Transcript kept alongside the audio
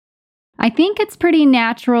I think it's pretty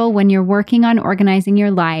natural when you're working on organizing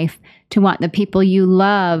your life to want the people you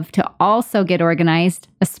love to also get organized,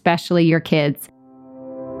 especially your kids.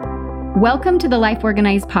 Welcome to the Life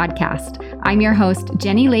Organized podcast. I'm your host,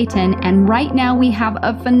 Jenny Layton, and right now we have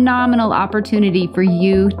a phenomenal opportunity for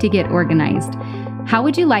you to get organized. How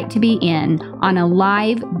would you like to be in on a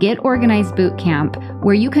live Get Organized boot camp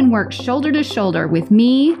where you can work shoulder to shoulder with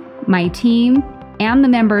me, my team, and the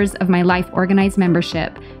members of my Life Organized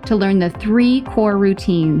membership to learn the 3 core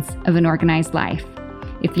routines of an organized life?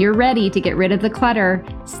 If you're ready to get rid of the clutter,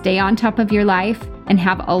 stay on top of your life, and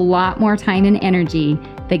have a lot more time and energy,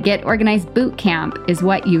 the Get Organized boot camp is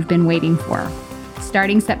what you've been waiting for.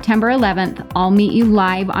 Starting September 11th, I'll meet you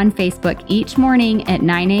live on Facebook each morning at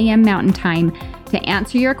 9 a.m. Mountain Time to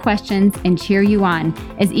answer your questions and cheer you on,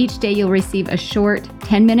 as each day you'll receive a short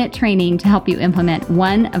 10-minute training to help you implement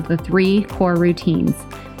one of the 3 core routines.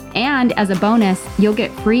 And as a bonus, you'll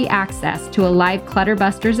get free access to a live Clutter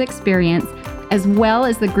Busters experience, as well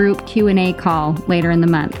as the group Q&A call later in the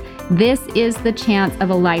month. This is the chance of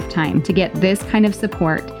a lifetime to get this kind of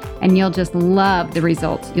support, and you'll just love the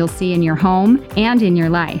results you'll see in your home and in your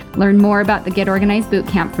life. Learn more about the Get Organized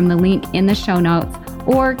Bootcamp from the link in the show notes,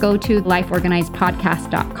 or go to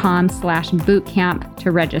lifeorganizedpodcast.com/bootcamp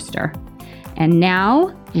to register. And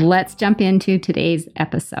now let's jump into today's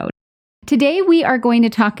episode. Today, we are going to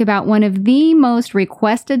talk about one of the most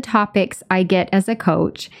requested topics I get as a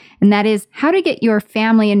coach, and that is how to get your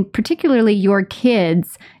family, and particularly your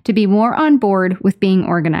kids, to be more on board with being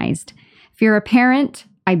organized. If you're a parent,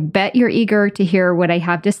 I bet you're eager to hear what I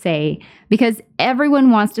have to say, because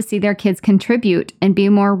everyone wants to see their kids contribute and be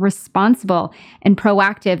more responsible and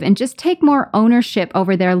proactive and just take more ownership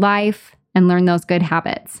over their life and learn those good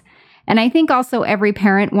habits. And I think also every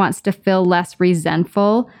parent wants to feel less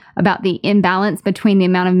resentful about the imbalance between the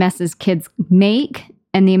amount of messes kids make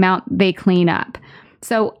and the amount they clean up.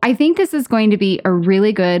 So I think this is going to be a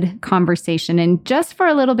really good conversation. And just for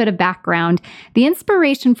a little bit of background, the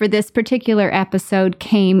inspiration for this particular episode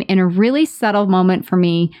came in a really subtle moment for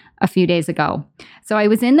me a few days ago. So I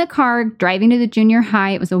was in the car driving to the junior high.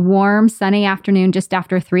 It was a warm, sunny afternoon just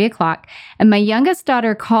after 3 o'clock. And my youngest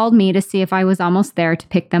daughter called me to see if I was almost there to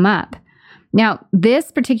pick them up. Now,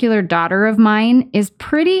 this particular daughter of mine is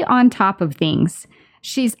pretty on top of things.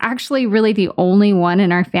 She's actually really the only one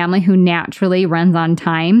in our family who naturally runs on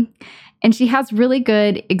time. And she has really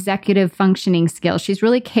good executive functioning skills. She's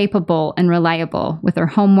really capable and reliable with her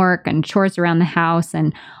homework and chores around the house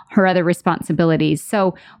and her other responsibilities.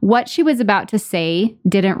 So what she was about to say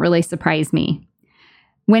didn't really surprise me.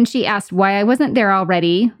 When she asked why I wasn't there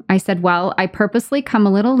already, I said, well, I purposely come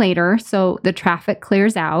a little later so the traffic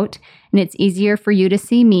clears out and it's easier for you to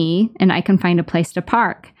see me and I can find a place to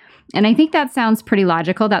park. And I think that sounds pretty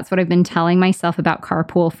logical. That's what I've been telling myself about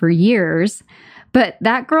carpool for years. But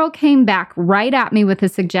that girl came back right at me with a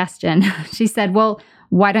suggestion. She said, well,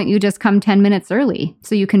 why don't you just come 10 minutes early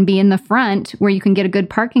so you can be in the front where you can get a good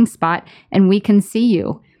parking spot and we can see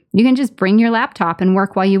you. You can just bring your laptop and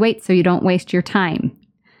work while you wait so you don't waste your time.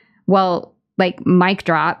 Well, like mic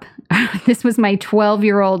drop, this was my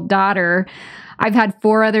 12-year-old daughter. I've had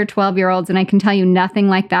 4 other 12-year-olds, and I can tell you nothing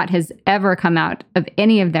like that has ever come out of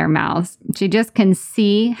any of their mouths. She just can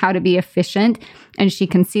see how to be efficient, and she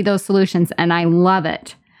can see those solutions, and I love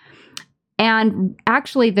it. And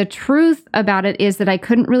actually, the truth about it is that I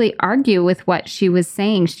couldn't really argue with what she was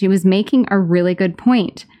saying. She was making a really good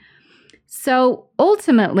point. So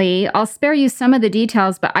ultimately, I'll spare you some of the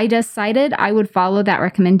details, but I decided I would follow that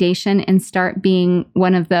recommendation and start being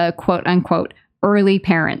one of the quote-unquote early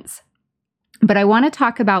parents. But I want to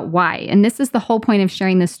talk about why, and this is the whole point of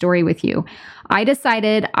sharing this story with you. I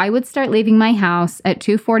decided I would start leaving my house at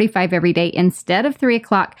 2:45 every day instead of 3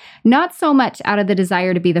 o'clock, not so much out of the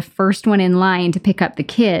desire to be the first one in line to pick up the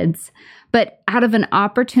kids, but out of an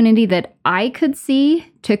opportunity that I could see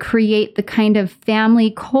to create the kind of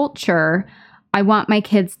family culture I want my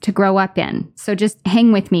kids to grow up in. So just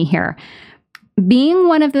hang with me here. Being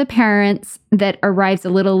one of the parents that arrives a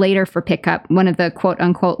little later for pickup, one of the quote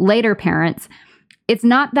unquote later parents, it's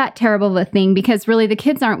not that terrible of a thing because really the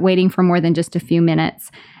kids aren't waiting for more than just a few minutes.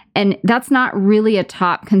 And that's not really a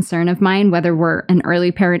top concern of mine, whether we're an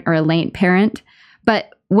early parent or a late parent. But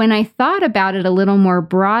when I thought about it a little more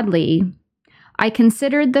broadly, I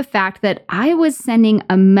considered the fact that I was sending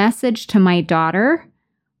a message to my daughter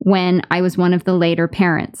when I was one of the later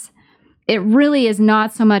parents. It really is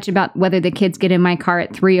not so much about whether the kids get in my car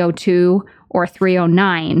at 3:02 or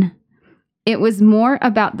 3:09. It was more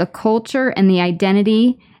about the culture and the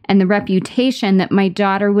identity and the reputation that my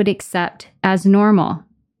daughter would accept as normal.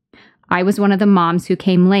 I was one of the moms who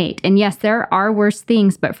came late. And yes, there are worse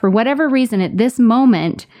things, but for whatever reason, at this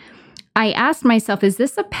moment, I asked myself, is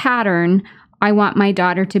this a pattern I want my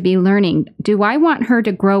daughter to be learning? Do I want her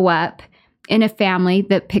to grow up in a family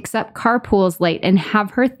that picks up carpools late and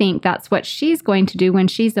have her think that's what she's going to do when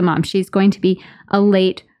she's a mom? She's going to be a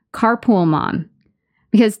late carpool mom.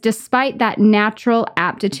 Because despite that natural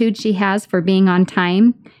aptitude she has for being on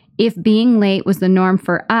time, if being late was the norm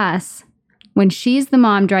for us, when she's the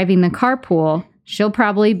mom driving the carpool, she'll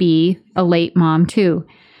probably be a late mom too.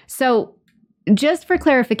 So just for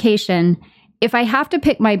clarification, if I have to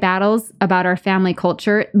pick my battles about our family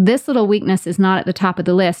culture, this little weakness is not at the top of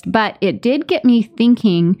the list, but it did get me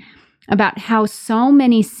thinking about how so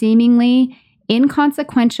many seemingly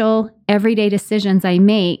inconsequential everyday decisions I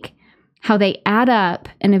make, how they add up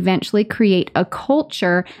and eventually create a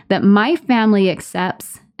culture that my family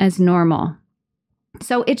accepts as normal.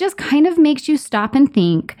 So it just kind of makes you stop and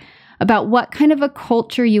think about what kind of a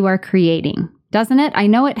culture you are creating, doesn't it? I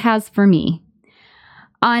know it has for me.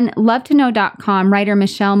 On LoveToKnow.com, writer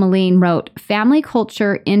Michelle Moline wrote, "Family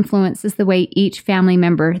culture influences the way each family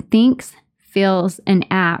member thinks, feels, and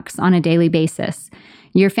acts on a daily basis.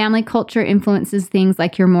 Your family culture influences things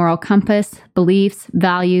like your moral compass, beliefs,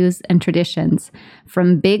 values, and traditions.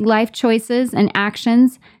 From big life choices and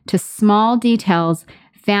actions to small details,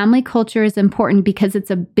 family culture is important because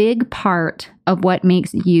it's a big part of what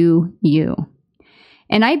makes you, you."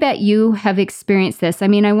 And I bet you have experienced this. I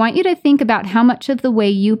mean, I want you to think about how much of the way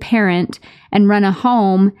you parent and run a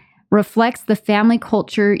home reflects the family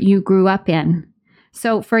culture you grew up in.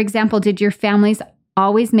 So, for example, did your families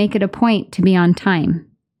always make it a point to be on time?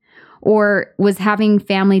 Or was having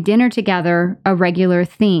family dinner together a regular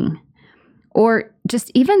thing? Or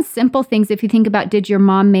just even simple things, if you think about, did your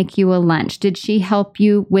mom make you a lunch? Did she help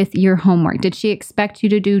you with your homework? Did she expect you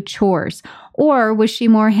to do chores? Or was she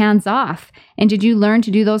more hands-off? And did you learn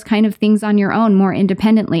to do those kind of things on your own more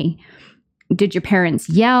independently? Did your parents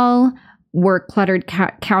yell? Were cluttered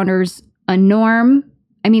counters a norm?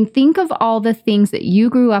 I mean, think of all the things that you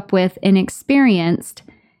grew up with and experienced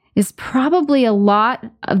is probably a lot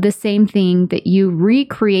of the same thing that you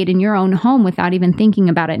recreate in your own home without even thinking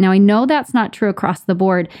about it. Now, I know that's not true across the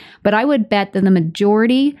board, but I would bet that the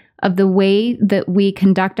majority of the way that we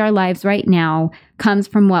conduct our lives right now comes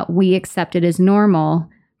from what we accepted as normal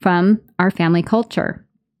from our family culture.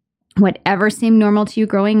 Whatever seemed normal to you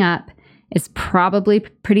growing up is probably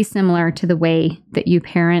pretty similar to the way that you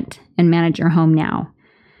parent and manage your home now.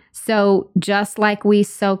 So just like we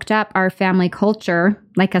soaked up our family culture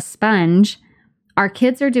like a sponge, our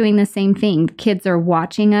kids are doing the same thing. Kids are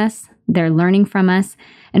watching us, they're learning from us,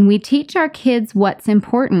 and we teach our kids what's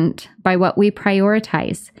important by what we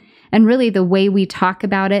prioritize, and really the way we talk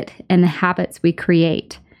about it and the habits we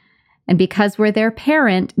create. And because we're their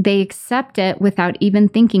parent, they accept it without even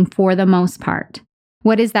thinking for the most part.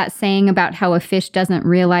 What is that saying about how a fish doesn't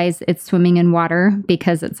realize it's swimming in water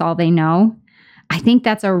because it's all they know? I think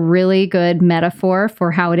that's a really good metaphor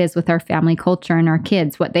for how it is with our family culture and our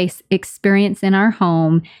kids. What they experience in our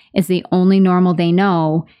home is the only normal they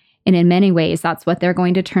know. And in many ways, that's what they're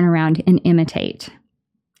going to turn around and imitate.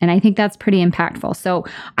 And I think that's pretty impactful. So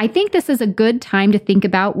I think this is a good time to think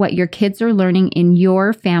about what your kids are learning in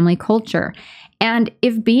your family culture. And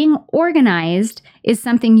if being organized is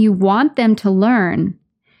something you want them to learn,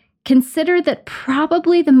 consider that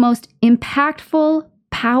probably the most impactful,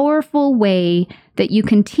 powerful way that you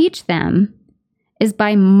can teach them is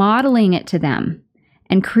by modeling it to them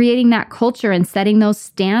and creating that culture and setting those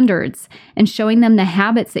standards and showing them the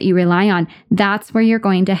habits that you rely on. That's where you're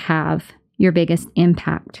going to have your biggest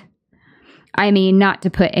impact. I mean, not to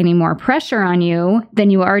put any more pressure on you than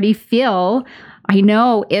you already feel. I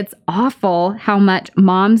know it's awful how much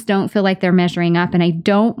moms don't feel like they're measuring up, and I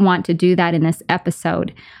don't want to do that in this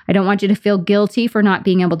episode. I don't want you to feel guilty for not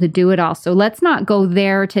being able to do it all. So let's not go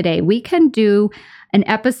there today. We can do an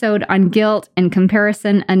episode on guilt and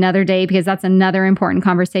comparison another day because that's another important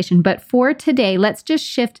conversation. But for today, let's just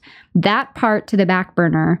shift that part to the back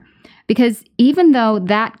burner. Because even though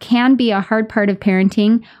that can be a hard part of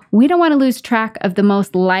parenting, we don't want to lose track of the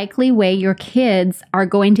most likely way your kids are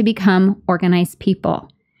going to become organized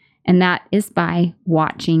people. And that is by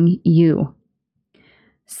watching you.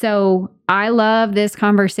 So I love this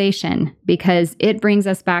conversation because it brings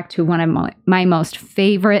us back to one of my most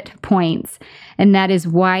favorite points. And that is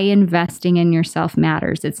why investing in yourself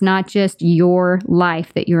matters. It's not just your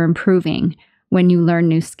life that you're improving when you learn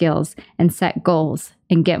new skills and set goals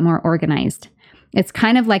and get more organized. It's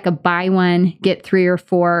kind of like a buy one, get 3 or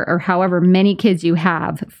 4, or however many kids you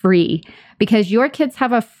have free, because your kids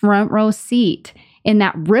have a front row seat in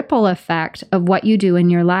that ripple effect of what you do in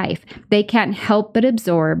your life. They can't help but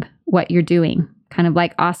absorb what you're doing, kind of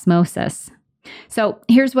like osmosis. So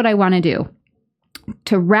here's what I want to do.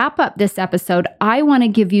 To wrap up this episode, I want to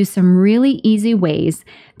give you some really easy ways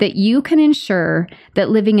that you can ensure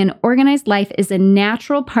that living an organized life is a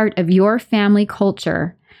natural part of your family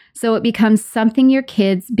culture, so it becomes something your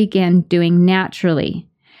kids begin doing naturally.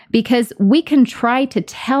 Because we can try to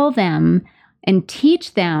tell them and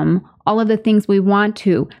teach them all of the things we want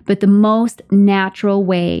to, but the most natural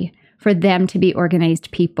way for them to be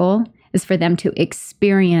organized people is for them to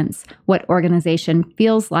experience what organization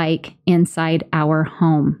feels like inside our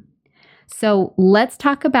home. So let's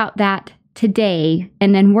talk about that today,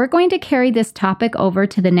 and then we're going to carry this topic over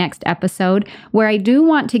to the next episode, where I do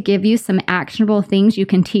want to give you some actionable things you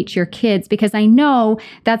can teach your kids, because I know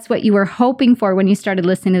that's what you were hoping for when you started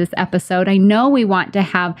listening to this episode. I know we want to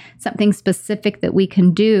have something specific that we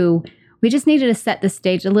can do. We just needed to set the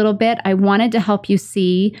stage a little bit. I wanted to help you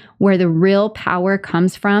see where the real power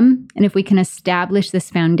comes from. And if we can establish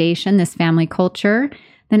this foundation, this family culture,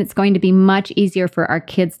 then it's going to be much easier for our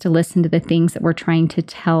kids to listen to the things that we're trying to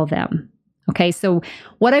tell them. Okay, so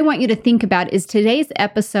what I want you to think about is today's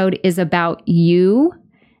episode is about you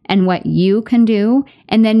and what you can do.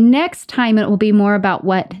 And then next time it will be more about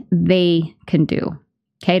what they can do.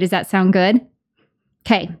 Okay, does that sound good?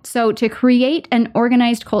 Okay, so to create an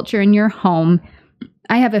organized culture in your home,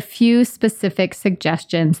 I have a few specific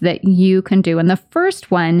suggestions that you can do. And the first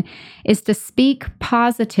one is to speak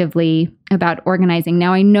positively about organizing.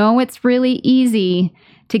 Now, I know it's really easy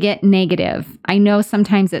to get negative. I know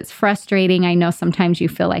sometimes it's frustrating. I know sometimes you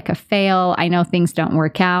feel like a fail. I know things don't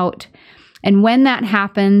work out. And when that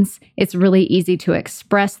happens, it's really easy to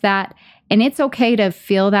express that. And it's okay to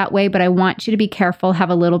feel that way, but I want you to be careful, have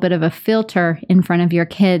a little bit of a filter in front of your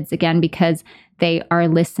kids, again, because they are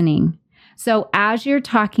listening. So as you're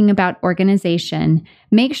talking about organization,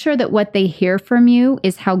 make sure that what they hear from you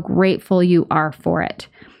is how grateful you are for it,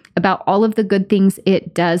 about all of the good things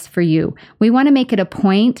it does for you. We want to make it a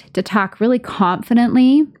point to talk really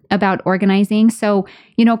confidently about organizing. So,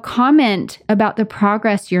 comment about the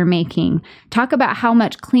progress you're making. Talk about how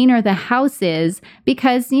much cleaner the house is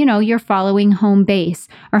because, you're following home base,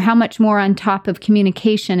 or how much more on top of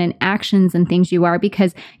communication and actions and things you are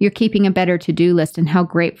because you're keeping a better to-do list, and how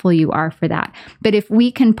grateful you are for that. But if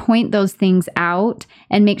we can point those things out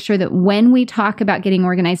and make sure that when we talk about getting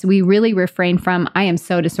organized, we really refrain from, I am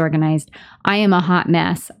so disorganized. I am a hot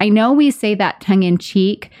mess. I know we say that tongue in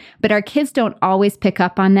cheek, but our kids don't always pick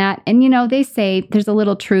up on that. And, they say there's a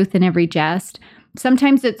little truth in every jest.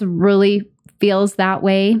 Sometimes it really feels that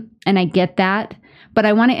way, and I get that. But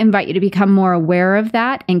I want to invite you to become more aware of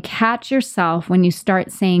that and catch yourself when you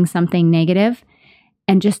start saying something negative,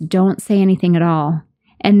 and just don't say anything at all.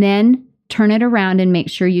 And then turn it around and make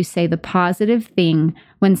sure you say the positive thing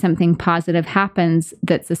when something positive happens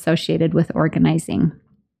that's associated with organizing.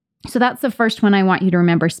 So that's the first one I want you to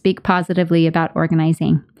remember. Speak positively about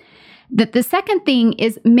organizing. The second thing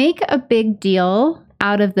is make a big deal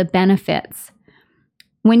out of the benefits.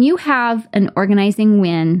 When you have an organizing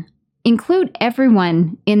win, include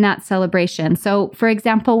everyone in that celebration. So, for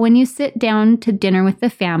example, when you sit down to dinner with the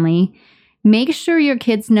family, make sure your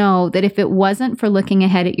kids know that if it wasn't for looking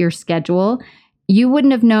ahead at your schedule, you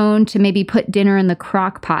wouldn't have known to maybe put dinner in the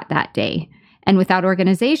crock pot that day. And without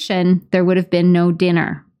organization, there would have been no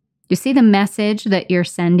dinner. You see the message that you're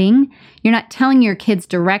sending? You're not telling your kids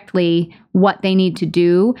directly what they need to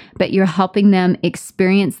do, but you're helping them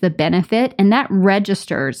experience the benefit, and that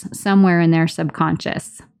registers somewhere in their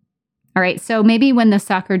subconscious. All right, so maybe when the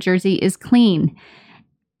soccer jersey is clean,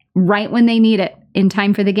 right when they need it, in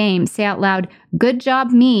time for the game, say out loud, "Good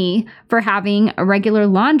job me for having a regular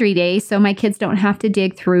laundry day so my kids don't have to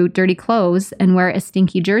dig through dirty clothes and wear a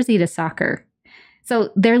stinky jersey to soccer."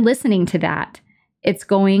 So they're listening to that. It's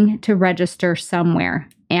going to register somewhere,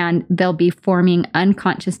 and they'll be forming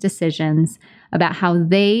unconscious decisions about how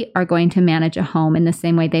they are going to manage a home in the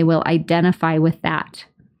same way they will identify with that.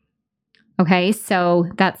 Okay, so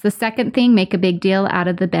that's the second thing, make a big deal out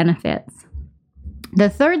of the benefits. The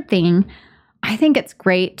third thing, I think it's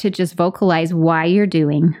great to just vocalize why you're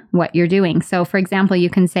doing what you're doing. So for example,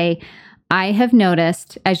 you can say, I have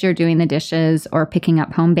noticed as you're doing the dishes or picking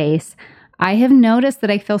up home base, I have noticed that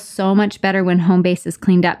I feel so much better when home base is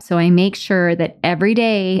cleaned up. So I make sure that every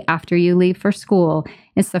day after you leave for school,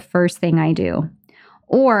 it's the first thing I do.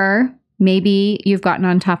 Or maybe you've gotten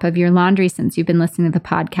on top of your laundry since you've been listening to the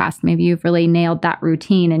podcast. Maybe you've really nailed that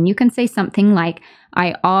routine. And you can say something like,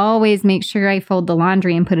 I always make sure I fold the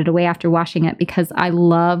laundry and put it away after washing it because I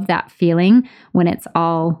love that feeling when it's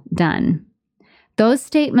all done. Those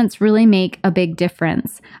statements really make a big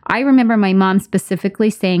difference. I remember my mom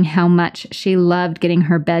specifically saying how much she loved getting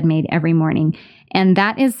her bed made every morning. And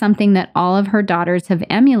that is something that all of her daughters have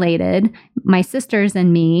emulated, my sisters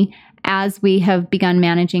and me, as we have begun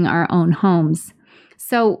managing our own homes.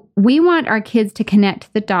 So we want our kids to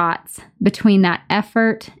connect the dots between that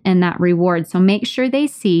effort and that reward. So make sure they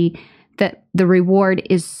see that the reward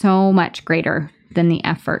is so much greater than the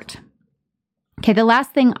effort. Okay, the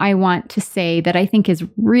last thing I want to say that I think is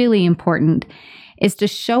really important is to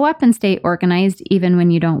show up and stay organized even when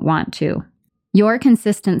you don't want to. Your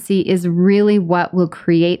consistency is really what will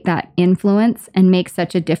create that influence and make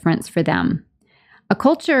such a difference for them. A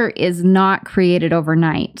culture is not created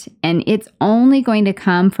overnight, and it's only going to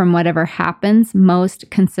come from whatever happens most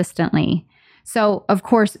consistently. So, of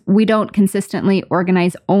course, we don't consistently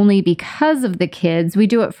organize only because of the kids. We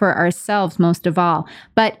do it for ourselves most of all.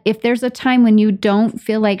 But if there's a time when you don't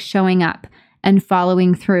feel like showing up and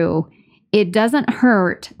following through, it doesn't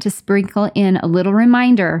hurt to sprinkle in a little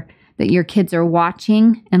reminder that your kids are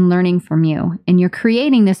watching and learning from you, and you're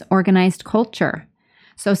creating this organized culture.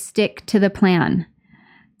 So stick to the plan.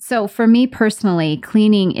 So for me personally,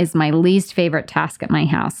 cleaning is my least favorite task at my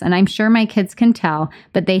house, and I'm sure my kids can tell,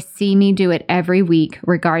 but they see me do it every week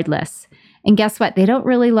regardless. And guess what? They don't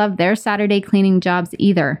really love their Saturday cleaning jobs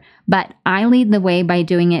either, but I lead the way by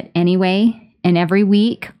doing it anyway, and every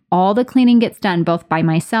week, all the cleaning gets done both by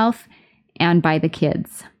myself and by the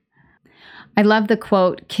kids. I love the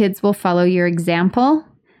quote, "Kids will follow your example,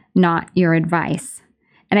 not your advice."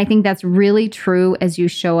 And I think that's really true as you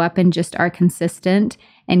show up and just are consistent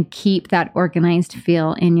and keep that organized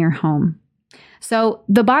feel in your home. So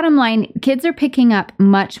the bottom line, kids are picking up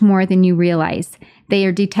much more than you realize. They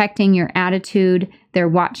are detecting your attitude, they're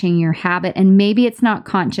watching your habit, and maybe it's not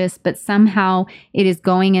conscious, but somehow it is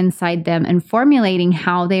going inside them and formulating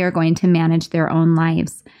how they are going to manage their own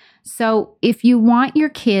lives. So if you want your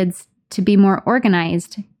kids to be more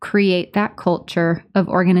organized, create that culture of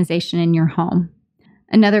organization in your home.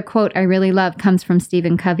 Another quote I really love comes from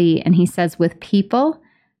Stephen Covey, and he says, "With people,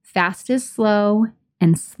 fast is slow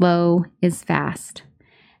and slow is fast."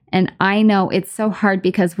 And I know it's so hard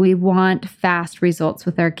because we want fast results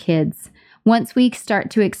with our kids. Once we start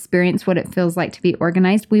to experience what it feels like to be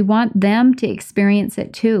organized, we want them to experience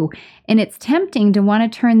it too. And it's tempting to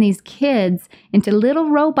want to turn these kids into little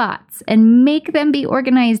robots and make them be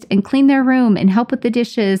organized and clean their room and help with the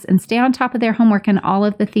dishes and stay on top of their homework and all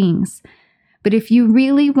of the things. But if you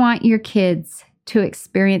really want your kids to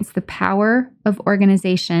experience the power of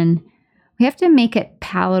organization, we have to make it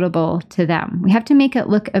palatable to them. We have to make it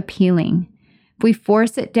look appealing. If we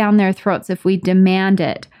force it down their throats, if we demand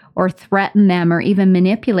it or threaten them or even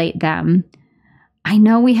manipulate them, I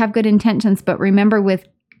know we have good intentions, but remember, with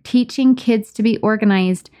teaching kids to be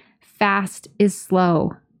organized, fast is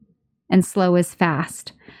slow and slow is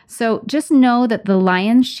fast. So just know that the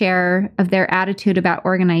lion's share of their attitude about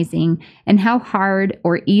organizing and how hard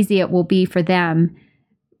or easy it will be for them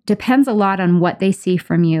depends a lot on what they see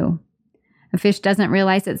from you. A fish doesn't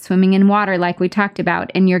realize it's swimming in water, like we talked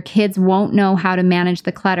about, and your kids won't know how to manage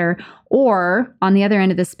the clutter. Or on the other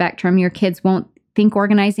end of the spectrum, your kids won't think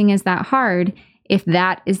organizing is that hard if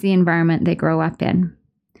that is the environment they grow up in.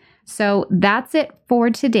 So that's it for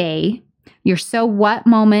today. Your so what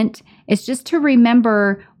moment is just to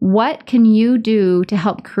remember, what can you do to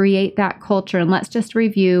help create that culture? And let's just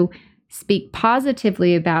review, speak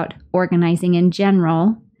positively about organizing in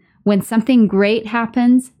general. When something great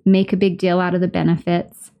happens, make a big deal out of the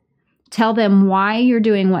benefits. Tell them why you're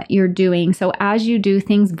doing what you're doing. So as you do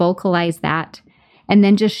things, vocalize that. And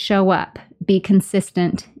then just show up. Be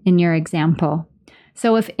consistent in your example.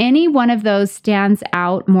 So if any one of those stands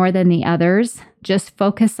out more than the others, just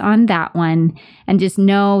focus on that one and just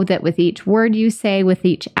know that with each word you say, with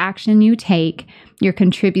each action you take, you're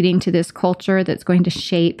contributing to this culture that's going to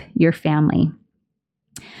shape your family.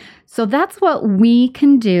 So that's what we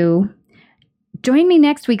can do. Join me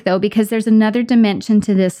next week, though, because there's another dimension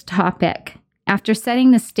to this topic. After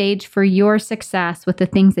setting the stage for your success with the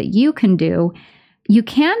things that you can do, you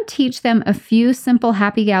can teach them a few simple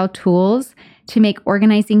Happy Gal tools to make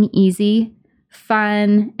organizing easy,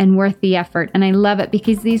 fun, and worth the effort. And I love it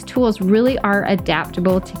because these tools really are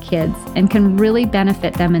adaptable to kids and can really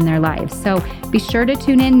benefit them in their lives. So be sure to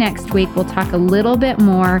tune in next week. We'll talk a little bit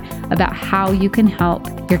more about how you can help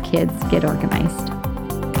your kids get organized.